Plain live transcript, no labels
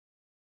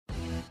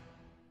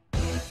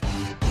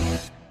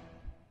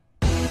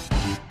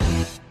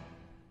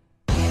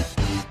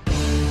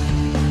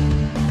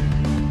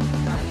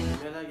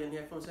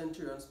from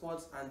Centurion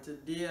Sports, and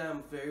today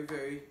I'm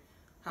very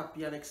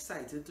happy and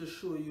excited to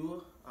show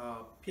you a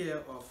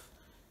pair of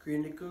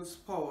Nicolls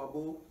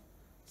powerbow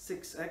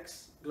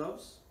 6X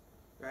gloves,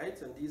 right?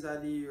 And these are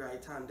the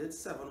right-handed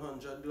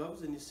 700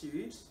 gloves in the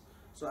series.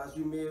 So as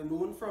you may have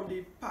known from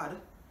the pad,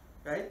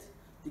 right,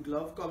 the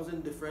glove comes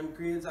in different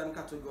grades and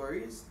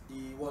categories.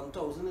 The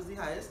 1000 is the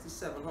highest, the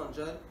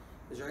 700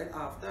 is right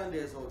after, and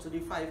there's also the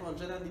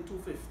 500 and the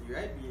 250,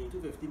 right? Being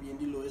 250 being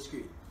the lowest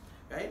grade,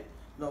 right?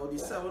 Now the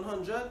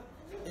 700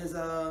 is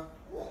I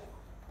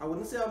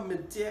wouldn't say a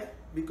mid-tier,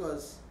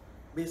 because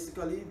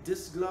basically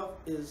this glove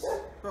is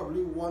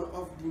probably one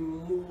of the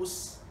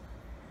most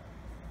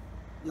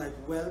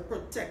well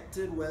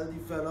protected, well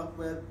developed,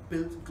 well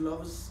built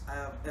gloves I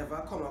have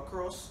ever come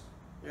across,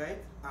 right?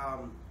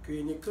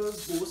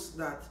 Nicolls boasts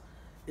that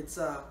it's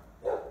a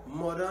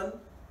modern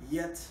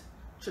yet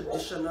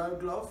traditional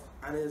glove,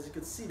 and as you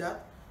can see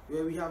that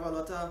where we have a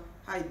lot of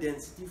high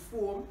density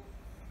foam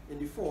in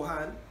the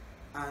forehand,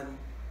 and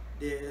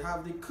they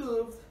have the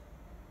curved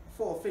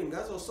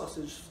forefingers or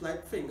sausage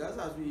like fingers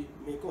as we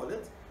may call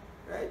it,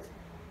 right,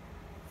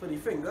 for the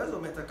fingers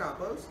or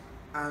metacarpals.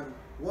 And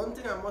one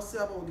thing I must say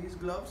about these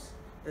gloves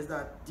is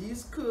that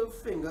these curved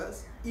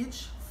fingers,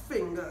 each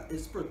finger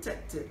is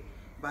protected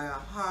by a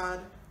hard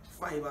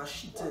fiber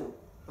sheeting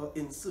or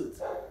insert,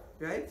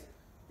 right,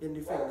 in the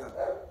finger.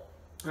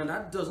 And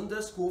that doesn't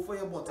just go for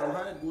your bottom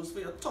hand, it goes for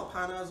your top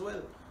hand as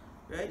well,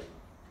 right?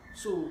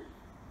 So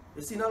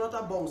you've seen a lot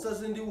of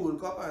bouncers in the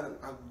World Cup, and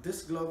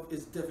this glove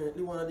is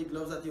definitely one of the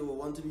gloves that you will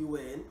want to be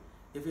wearing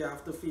if you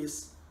have to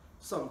face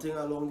something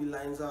along the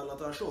lines of a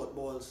lot of short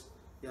balls,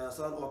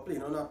 or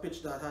playing on a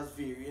pitch that has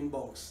varying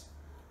bounce,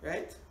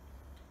 right?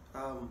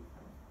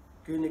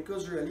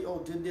 Nicolls really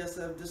outdid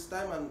themselves this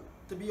time, and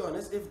to be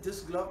honest, if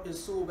this glove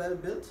is so well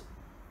built,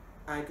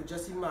 I could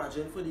just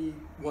imagine for the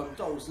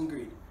 1000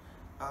 grade.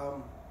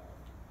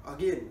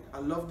 Again, I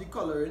love the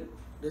coloring,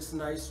 this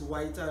nice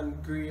white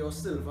and grey or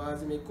silver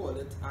as you may call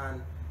it,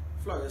 and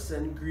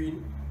fluorescent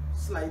green,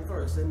 slight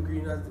fluorescent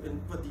green as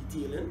for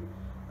detailing.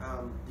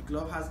 The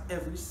glove has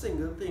every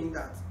single thing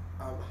that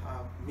a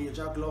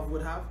major glove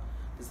would have.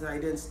 There's an high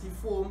density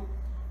foam,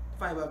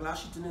 fiberglass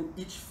sheeting in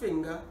each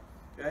finger,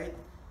 right?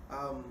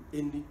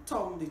 In the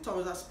thumb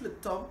is a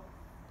split thumb.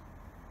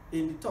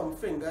 In the thumb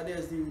finger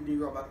there's the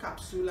rubber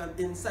capsule, and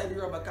inside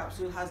the rubber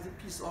capsule has the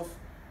piece of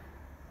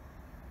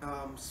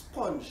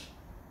sponge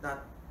that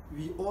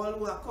we all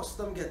were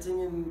accustomed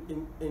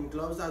getting in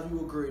gloves as we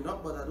were growing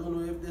up, but I don't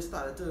know if they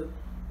started to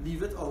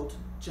leave it out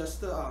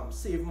just to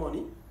save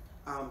money.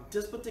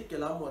 This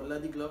particular model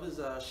of the glove is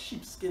a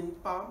sheepskin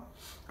palm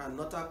and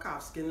not a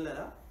calfskin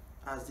leather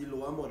as the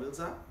lower models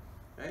are,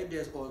 right?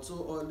 There's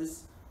also all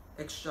this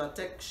extra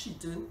tech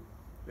sheeting,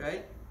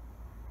 right?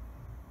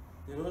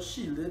 You know,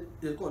 shielded,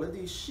 they call it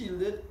the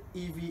shielded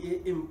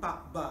EVA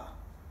impact bar,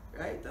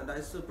 right? And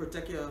that's to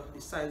protect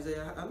the sides of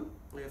your hand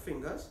or your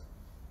fingers,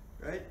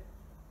 right?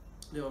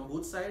 They're on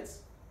both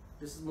sides.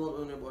 This is more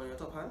on your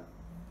top hand,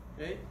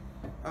 right?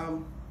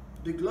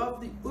 The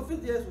glove,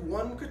 if there's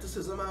one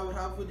criticism I would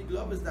have with the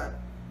glove, is that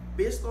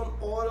based on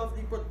all of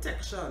the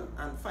protection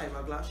and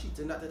fiberglass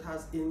sheeting that it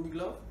has in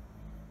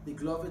the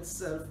glove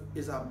itself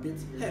is a bit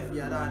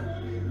heavier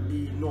than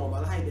the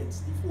normal high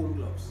density foam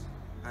gloves,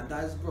 and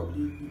that is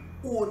probably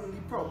the only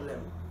problem.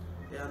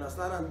 You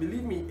understand? And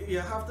believe me, you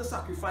have to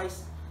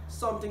sacrifice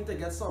something to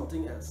get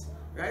something else,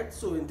 right?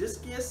 So in this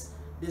case,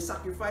 they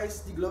sacrifice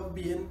the glove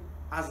being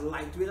as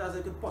lightweight as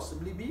it could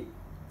possibly be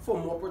for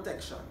more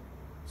protection.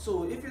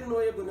 So if you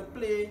know you're going to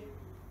play,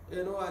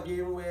 you know, a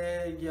game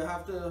where you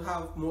have to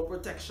have more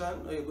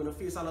protection, or you're going to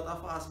face a lot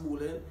of fast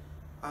bowling,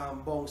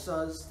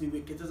 bouncers, the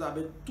wicket is a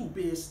bit too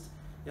paced,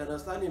 you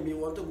understand, you may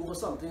want to go for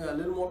something a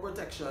little more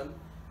protection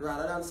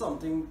rather than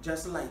something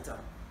just lighter.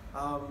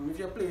 If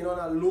you're playing on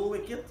a low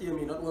wicket, you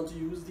may not want to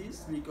use these,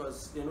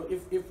 because you know,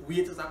 if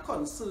weight is a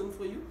concern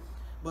for you.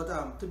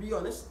 But to be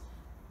honest,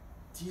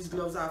 these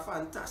gloves are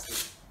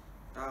fantastic.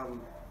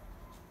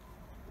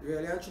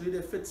 Really and truly,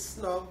 they fit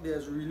snug.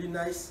 There's really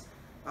nice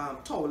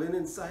toweling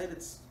inside.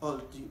 It's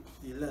all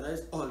the leather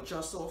is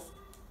ultra soft,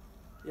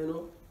 you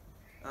know.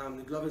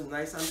 The glove is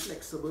nice and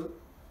flexible.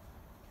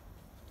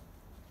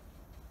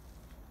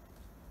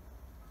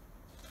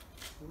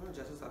 You know,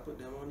 just as I put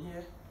them on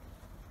here,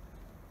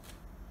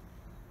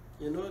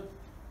 you know,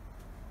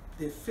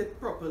 they fit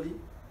properly.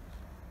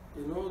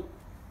 You know,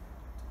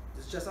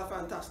 it's just a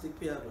fantastic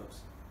pair of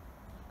gloves.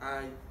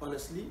 I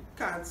honestly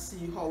can't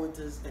see how it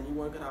is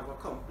anyone can have a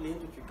complaint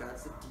with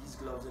regards to these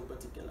gloves in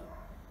particular.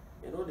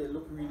 You know, they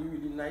look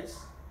really nice.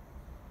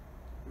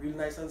 Real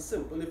nice and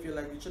simple if you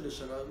like the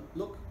traditional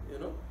look, you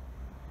know.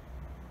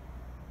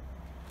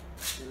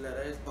 The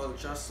leather is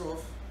ultra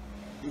soft.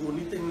 The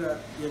only thing that,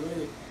 you know,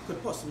 it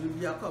could possibly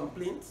be a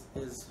complaint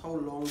is how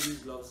long these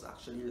gloves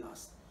actually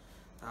last.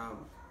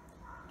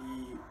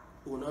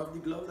 The owner of the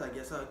gloves, I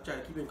guess I'll try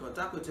to keep in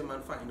contact with him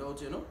and find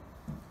out, you know,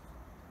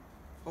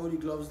 how the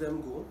gloves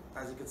them go.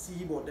 As you can see,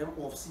 he bought them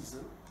off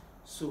season,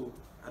 so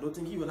I don't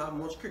think he will have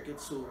much cricket,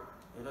 so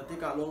it'll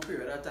take a long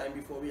period of time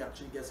before we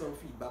actually get some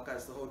feedback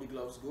as to how the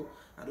gloves go.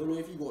 I don't know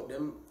if he bought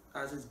them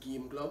as his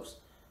game gloves,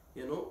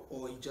 you know,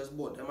 or he just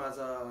bought them as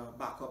a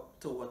backup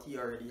to what he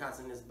already has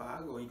in his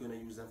bag, or he's gonna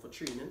use them for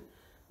training.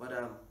 But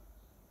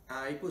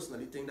I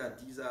personally think that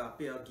these are a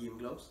pair of game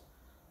gloves.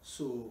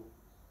 So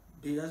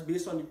just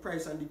based on the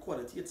price and the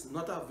quality, it's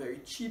not a very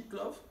cheap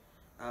glove,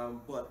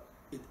 but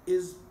it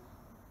is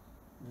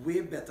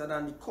way better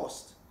than the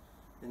cost.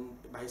 And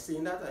by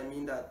saying that, I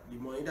mean that the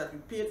money that we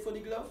paid for the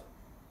glove,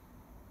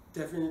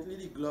 definitely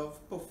the glove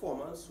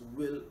performance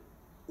will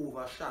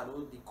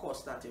overshadow the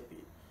cost that you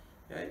paid,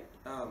 right?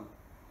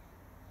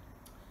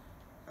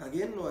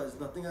 Again, no, there's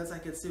nothing else I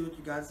can say with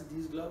regards to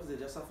these gloves. They're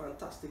just a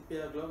fantastic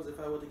pair of gloves. If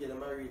I were to get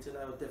them a rating,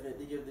 I would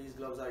definitely give these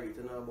gloves a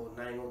rating of about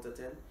 9 out of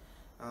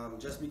 10.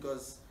 Just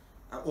because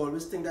I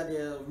always think that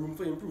there's room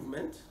for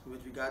improvement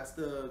with regards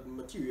to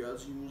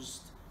materials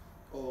used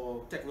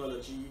or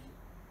technology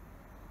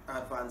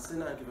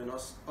advancing and giving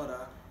us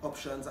other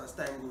options as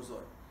time goes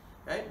on,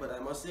 right? But I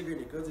must say, Grey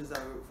Nicolls is a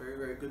very,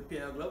 very good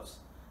pair of gloves.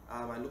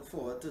 I look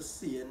forward to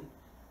seeing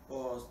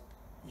or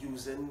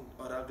using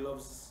other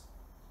gloves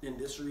in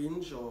this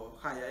range or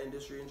higher in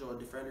this range or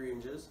different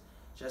ranges,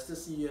 just to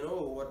see, you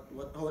know,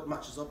 how it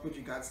matches up with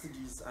regards to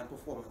these and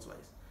performance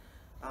wise.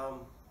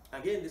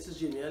 Again, this is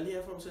Jamie L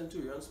here from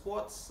Centurion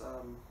Sports.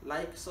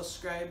 Like,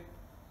 subscribe,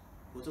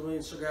 go to my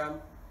Instagram,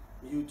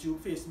 YouTube,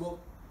 Facebook,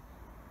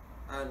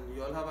 and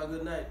you all have a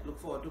good night. Look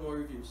forward to more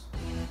reviews.